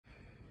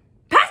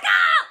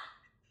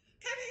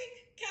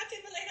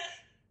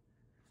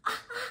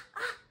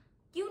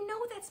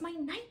It's my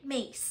night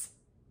mace.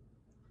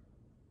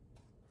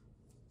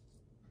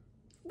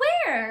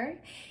 Where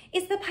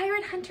is the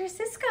pirate hunter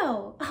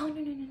Cisco? Oh,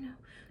 no.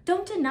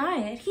 Don't deny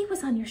it. He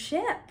was on your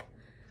ship.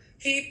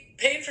 He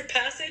paid for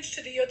passage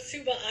to the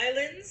Yotsuba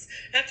Islands.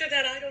 After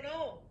that, I don't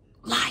know.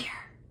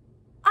 Liar.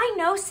 I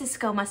know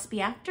Cisco must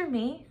be after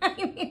me. I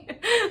mean,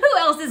 who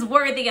else is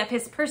worthy of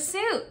his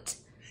pursuit?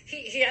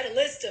 He had a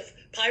list of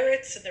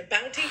pirates and their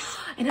bounties.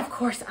 And of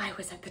course, I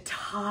was at the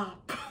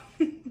top.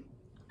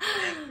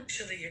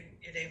 Actually,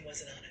 your name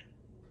wasn't on it.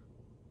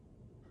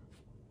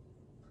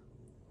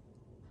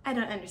 I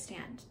don't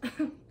understand.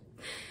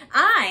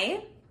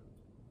 I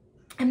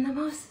am the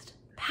most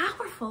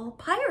powerful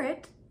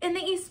pirate in the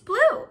East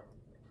Blue.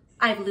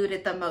 I've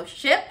looted the most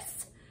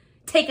ships,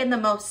 taken the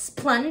most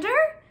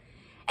plunder,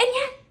 and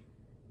yet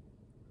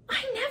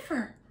I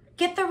never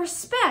get the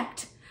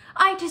respect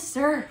I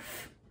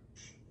deserve.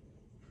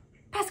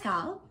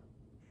 Pascal,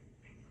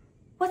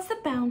 what's the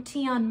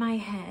bounty on my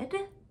head?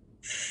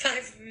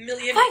 5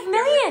 million. 5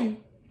 million!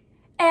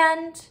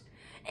 And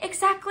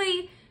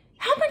exactly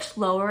how much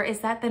lower is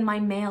that than my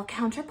male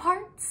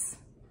counterparts?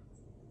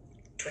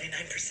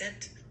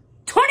 29%.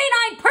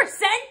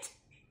 29%?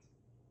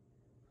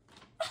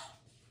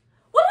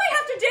 What do I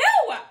have to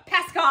do,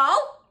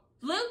 Pascal?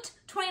 Loot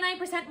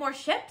 29% more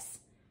ships?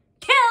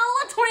 Kill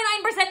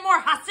 29% more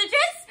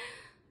hostages?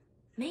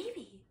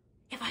 Maybe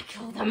if I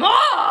kill them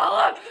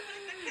all.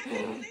 Then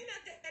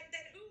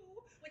who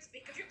would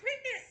speak of your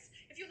greatness?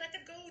 If you let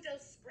them go, they'll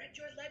spread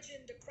your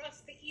legend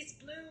across the East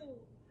Blue.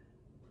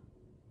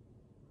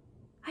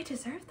 I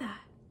deserve that,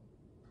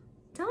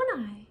 don't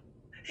I?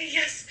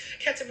 Yes,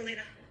 Captain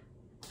Melina.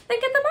 Then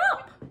get them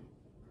up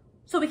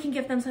so we can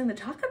give them something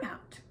to talk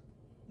about.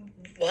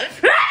 What?